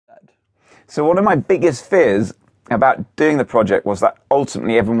So one of my biggest fears about doing the project was that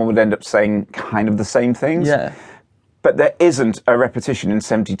ultimately everyone would end up saying kind of the same things. Yeah. But there isn't a repetition in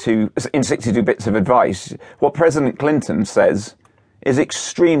 62 bits of advice. What President Clinton says is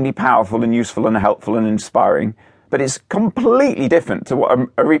extremely powerful and useful and helpful and inspiring, but it's completely different to what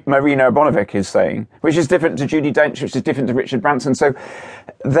Marina Abonovic is saying, which is different to Judi Dench, which is different to Richard Branson. So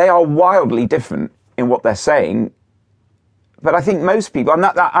they are wildly different in what they're saying. But I think most people, and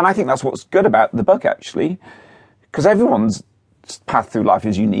I think that's what's good about the book, actually, because everyone's path through life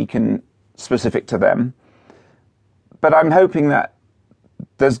is unique and specific to them. But I'm hoping that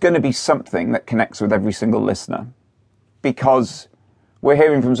there's going to be something that connects with every single listener, because we're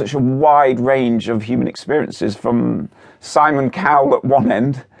hearing from such a wide range of human experiences, from Simon Cowell at one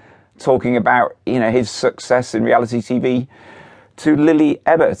end, talking about, his success in reality TV, to Lily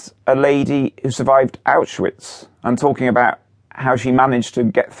Ebbett, a lady who survived Auschwitz, and talking about how she managed to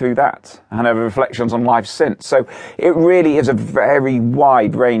get through that and her reflections on life since. So it really is a very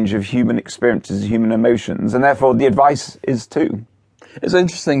wide range of human experiences, human emotions, and therefore the advice is too. It's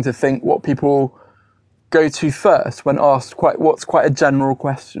interesting to think what people go to first when asked what's quite a general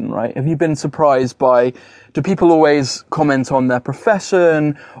question, right? Have you been surprised do people always comment on their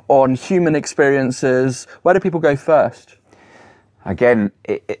profession, on human experiences? Where do people go first? Again,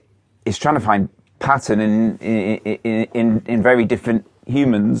 it's trying to find pattern in very different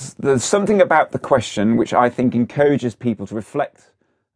humans. There's something about the question which I think encourages people to reflect